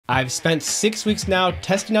I've spent 6 weeks now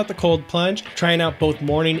testing out the cold plunge, trying out both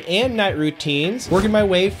morning and night routines, working my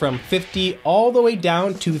way from 50 all the way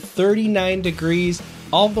down to 39 degrees,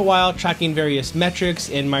 all the while tracking various metrics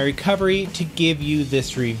in my recovery to give you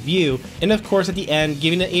this review. And of course, at the end,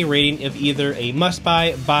 giving it a rating of either a must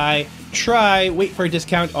buy, try, wait for a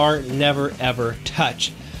discount, or never ever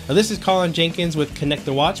touch. Now, this is Colin Jenkins with Connect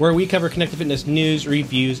the Watch, where we cover connected fitness news,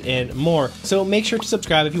 reviews, and more. So make sure to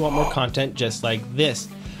subscribe if you want more content just like this.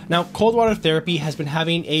 Now, cold water therapy has been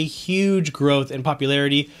having a huge growth in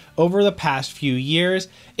popularity over the past few years,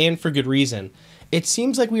 and for good reason. It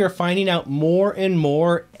seems like we are finding out more and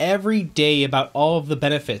more every day about all of the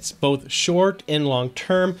benefits, both short and long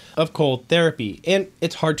term, of cold therapy. And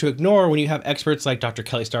it's hard to ignore when you have experts like Dr.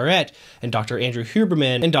 Kelly Starrett and Dr. Andrew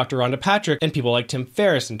Huberman and Dr. Rhonda Patrick and people like Tim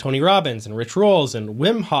Ferriss and Tony Robbins and Rich Rolls and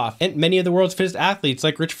Wim Hof and many of the world's fittest athletes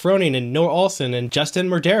like Rich Froning and Noah Olson and Justin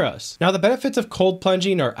Merderos. Now, the benefits of cold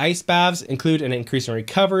plunging or ice baths include an increase in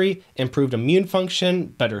recovery, improved immune function,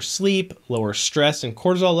 better sleep, lower stress and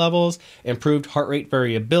cortisol levels, improved heart rate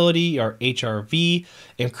variability or HRV,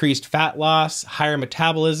 increased fat loss, higher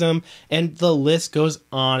metabolism, and the list goes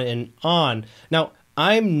on and on. Now,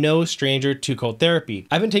 I'm no stranger to cold therapy.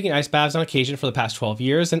 I've been taking ice baths on occasion for the past 12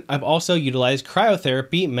 years, and I've also utilized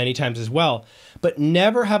cryotherapy many times as well. But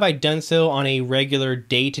never have I done so on a regular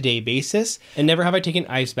day-to-day basis, and never have I taken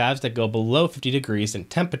ice baths that go below 50 degrees in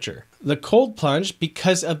temperature. The cold plunge,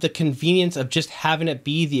 because of the convenience of just having it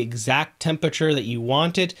be the exact temperature that you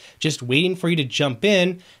want it, just waiting for you to jump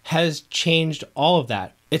in, has changed all of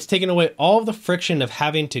that. It's taken away all of the friction of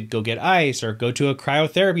having to go get ice or go to a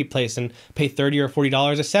cryotherapy place and pay $30 or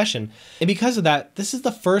 $40 a session. And because of that, this is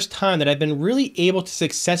the first time that I've been really able to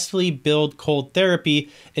successfully build cold therapy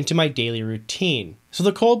into my daily routine. So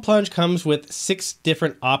the cold plunge comes with 6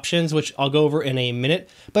 different options, which I'll go over in a minute,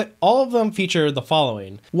 but all of them feature the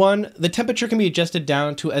following. 1, the temperature can be adjusted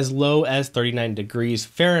down to as low as 39 degrees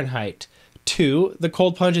Fahrenheit. 2, the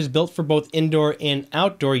cold plunge is built for both indoor and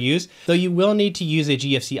outdoor use, though you will need to use a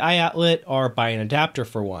GFCI outlet or buy an adapter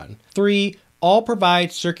for one. 3, all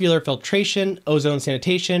provide circular filtration, ozone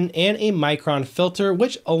sanitation, and a micron filter,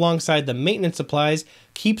 which alongside the maintenance supplies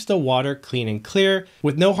keeps the water clean and clear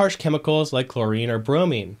with no harsh chemicals like chlorine or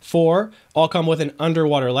bromine. 4, all come with an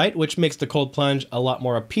underwater light, which makes the cold plunge a lot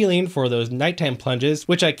more appealing for those nighttime plunges,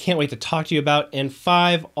 which I can't wait to talk to you about. And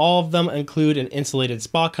 5, all of them include an insulated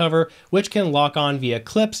spa cover, which can lock on via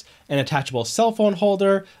clips, an attachable cell phone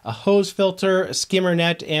holder, a hose filter, a skimmer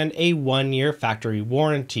net, and a 1-year factory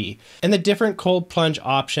warranty. And the different cold plunge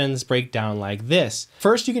options break down like this.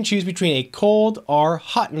 First, you can choose between a cold or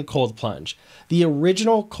hot and cold plunge. The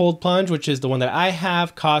original cold plunge, which is the one that I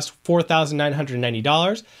have, costs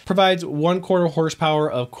 $4,990, provides 1/4 horsepower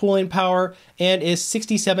of cooling power, and is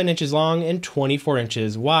 67 inches long and 24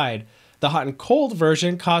 inches wide. The hot and cold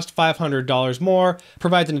version costs $500 more,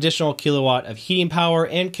 provides an additional kilowatt of heating power,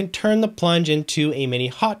 and can turn the plunge into a mini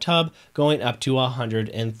hot tub going up to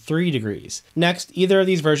 103 degrees. Next, either of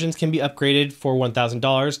these versions can be upgraded for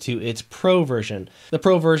 $1,000 to its Pro version. The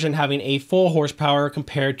Pro version having a full horsepower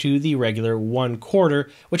compared to the regular 1/4,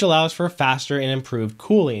 which allows for faster and improved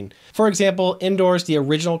cooling. For example, indoors, the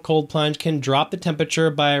original cold plunge can drop the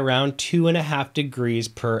temperature by around 2.5 degrees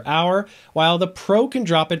per hour, while the Pro can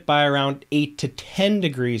drop it by around 8 to 10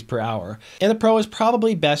 degrees per hour. And the Pro is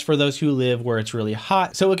probably best for those who live where it's really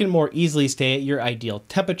hot, so it can more easily stay at your ideal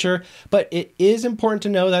temperature. But it is important to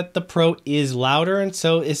know that the Pro is louder and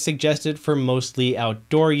so is suggested for mostly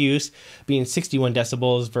outdoor use, being 61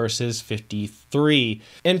 decibels versus 53.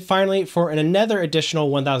 And finally, for another additional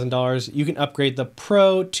 $1,000, you can upgrade the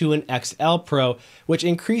Pro to an XL Pro, which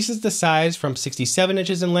increases the size from 67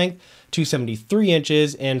 inches in length to 73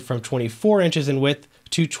 inches and from 24 inches in width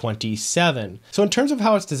to 27. So in terms of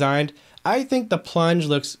how it's designed, I think the plunge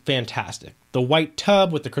looks fantastic. The white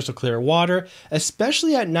tub with the crystal clear water,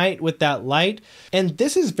 especially at night with that light. And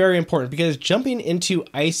this is very important because jumping into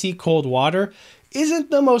icy cold water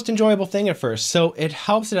isn't the most enjoyable thing at first, so it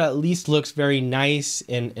helps it at least looks very nice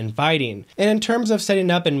and inviting. And in terms of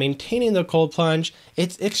setting up and maintaining the cold plunge,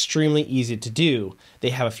 it's extremely easy to do. They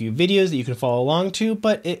have a few videos that you can follow along to,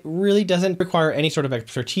 but it really doesn't require any sort of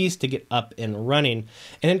expertise to get up and running.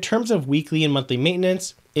 And in terms of weekly and monthly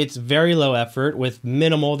maintenance, It's very low effort with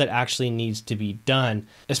minimal that actually needs to be done.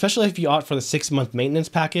 Especially if you opt for the 6-month maintenance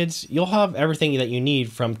package, you'll have everything that you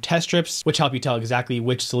need from test strips, which help you tell exactly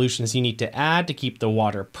which solutions you need to add to keep the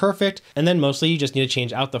water perfect. And then mostly you just need to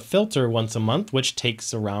change out the filter once a month, which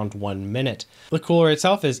takes around 1 minute. The cooler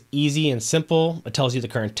itself is easy and simple. It tells you the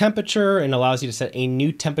current temperature and allows you to set a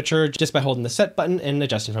new temperature just by holding the set button and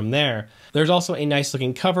adjusting from there. There's also a nice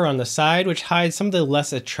looking cover on the side, which hides some of the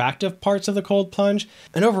less attractive parts of the Cold Plunge.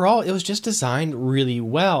 And overall, it was just designed really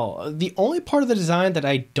well. The only part of the design that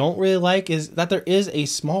I don't really like is that there is a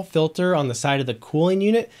small filter on the side of the cooling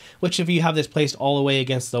unit, which if you have this placed all the way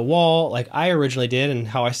against the wall, like I originally did and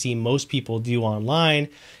how I see most people do online,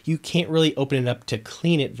 you can't really open it up to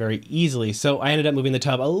clean it very easily. So I ended up moving the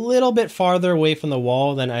tub a little bit farther away from the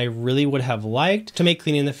wall than I really would have liked to make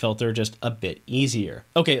cleaning the filter just a bit easier.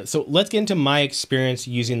 Okay, so let's get into my experience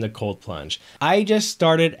using the Cold Plunge. I just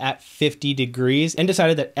started at 50 degrees and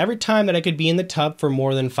decided that every time that I could be in the tub for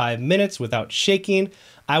more than 5 minutes without shaking,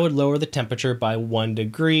 I would lower the temperature by 1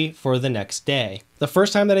 degree for the next day. The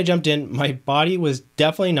first time that I jumped in, my body was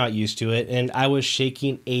definitely not used to it and I was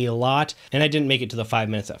shaking a lot and I didn't make it to the 5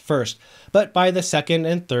 minutes at first. But by the second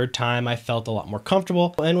and third time, I felt a lot more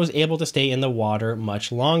comfortable and was able to stay in the water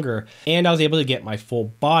much longer. And I was able to get my full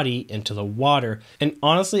body into the water. And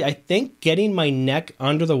honestly, I think getting my neck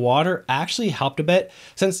under the water actually helped a bit.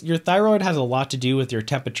 Since your thyroid has a lot to do with your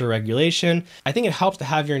temperature regulation, I think it helps to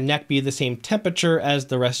have your neck be the same temperature as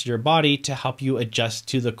the rest of your body to help you adjust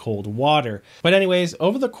to the cold water. But anyways,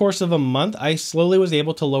 over the course of a month, I slowly was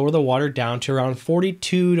able to lower the water down to around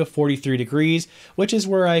 42 to 43 degrees, which is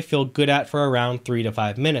where I feel good at for around 3 to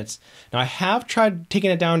 5 minutes. Now I have tried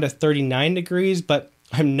taking it down to 39 degrees, but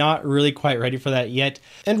I'm not really quite ready for that yet.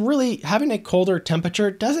 And really, having a colder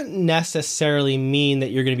temperature doesn't necessarily mean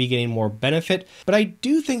that you're going to be getting more benefit, but I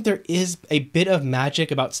do think there is a bit of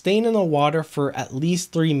magic about staying in the water for at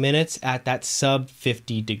least 3 minutes at that sub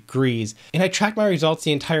 50 degrees. And I tracked my results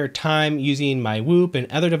the entire time using my Whoop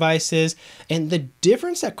and other devices, and the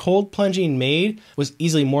difference that cold plunging made was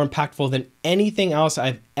easily more impactful than anything else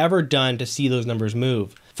I've ever done to see those numbers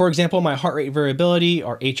move. For example, my heart rate variability,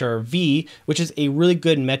 or HRV, which is a really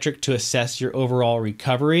good metric to assess your overall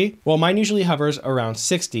recovery, well, mine usually hovers around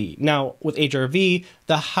 60. Now, with HRV,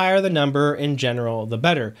 the higher the number in general, the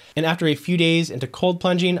better. And after a few days into cold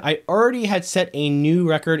plunging, I already had set a new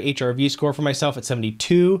record HRV score for myself at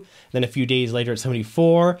 72, then a few days later at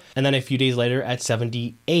 74, and then a few days later at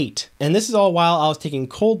 78. And this is all while I was taking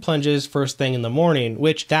cold plunges first thing in the morning,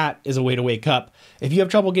 which that is a way to wake up. If you have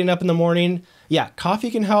trouble getting up in the morning, yeah,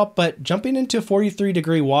 coffee can help, but jumping into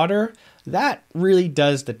 43-degree water, that really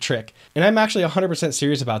does the trick. And I'm actually 100%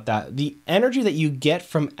 serious about that. The energy that you get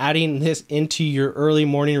from adding this into your early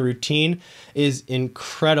morning routine is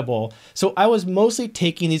incredible. So I was mostly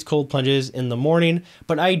taking these cold plunges in the morning,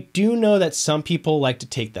 but I do know that some people like to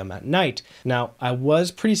take them at night. Now, I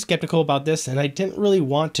was pretty skeptical about this and I didn't really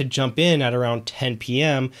want to jump in at around 10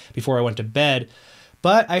 p.m. before I went to bed.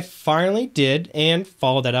 But I finally did and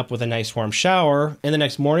followed that up with a nice warm shower. And the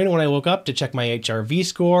next morning when I woke up to check my HRV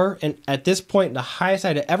score, and at this point the highest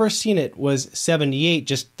I'd ever seen it was 78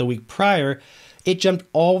 just the week prior, it jumped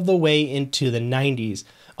all the way into the 90s.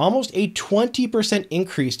 Almost a 20%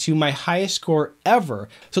 increase to my highest score ever.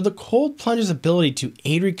 So the cold plunge's ability to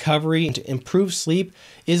aid recovery and to improve sleep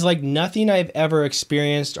is like nothing I've ever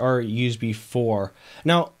experienced or used before.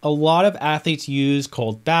 Now, a lot of athletes use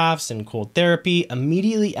cold baths and cold therapy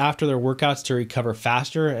immediately after their workouts to recover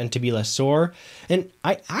faster and to be less sore. And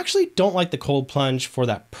I actually don't like the cold plunge for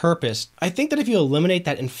that purpose. I think that if you eliminate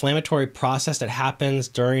that inflammatory process that happens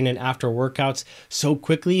during and after workouts so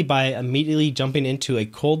quickly by immediately jumping into a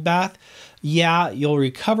cold bath, yeah, you'll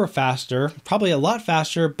recover faster, probably a lot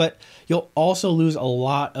faster, but you'll also lose a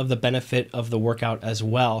lot of the benefit of the workout as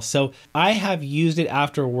well. So I have used it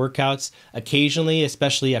after workouts occasionally,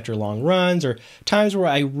 especially after long runs or times where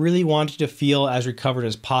I really wanted to feel as recovered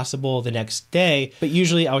as possible the next day. But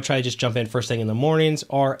usually I would try to just jump in first thing in the mornings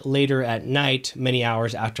or later at night, many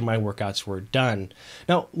hours after my workouts were done.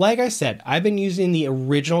 Now, like I said, I've been using the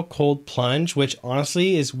original cold plunge, which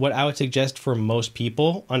honestly is what I would suggest for most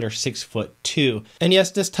people under 6'2". And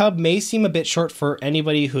yes, this tub may seem a bit short for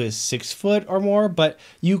anybody who is 6 foot or more, but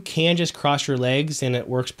you can just cross your legs and it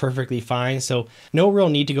works perfectly fine. So no real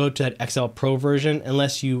need to go to that XL Pro version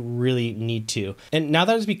unless you really need to. And now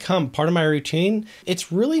that it's become part of my routine,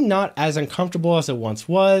 it's really not as uncomfortable as it once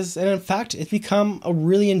was. And in fact, it's become a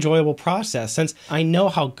really enjoyable process since I know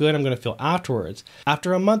how good I'm going to feel afterwards.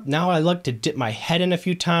 After a month now, I like to dip my head in a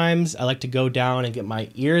few times. I like to go down and get my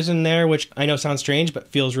ears in there, which I know sounds strange, but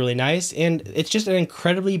feels really nice. and it's just an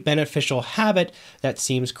incredibly beneficial habit that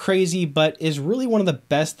seems crazy, but is really one of the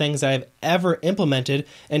best things I've ever implemented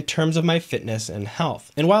in terms of my fitness and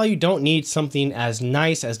health. And while you don't need something as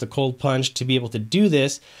nice as the Cold Plunge to be able to do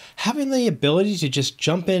this, having the ability to just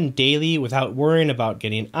jump in daily without worrying about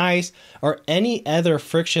getting ice or any other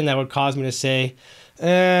friction that would cause me to say,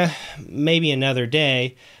 maybe another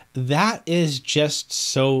day, that is just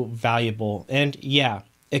so valuable. And yeah,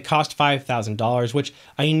 it cost $5,000, which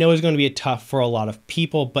I know is going to be tough for a lot of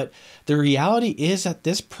people, but the reality is that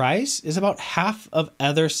this price is about half of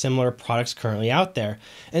other similar products currently out there.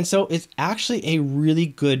 And so it's actually a really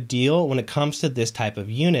good deal when it comes to this type of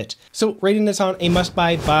unit. So rating this on a must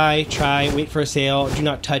buy, try, wait for a sale, do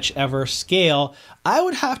not touch ever scale, I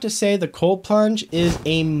would have to say the Cold Plunge is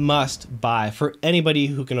a must buy for anybody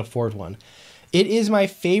who can afford one. It is my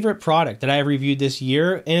favorite product that I have reviewed this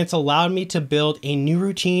year, and it's allowed me to build a new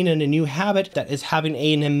routine and a new habit that is having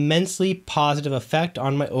an immensely positive effect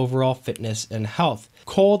on my overall fitness and health.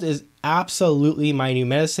 Cold is absolutely my new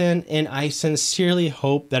medicine, and I sincerely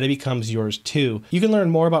hope that it becomes yours too. You can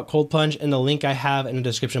learn more about Cold Plunge in the link I have in the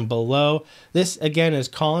description below. This again is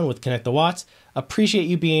Colin with Connect the Watts. Appreciate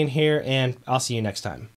you being here, and I'll see you next time.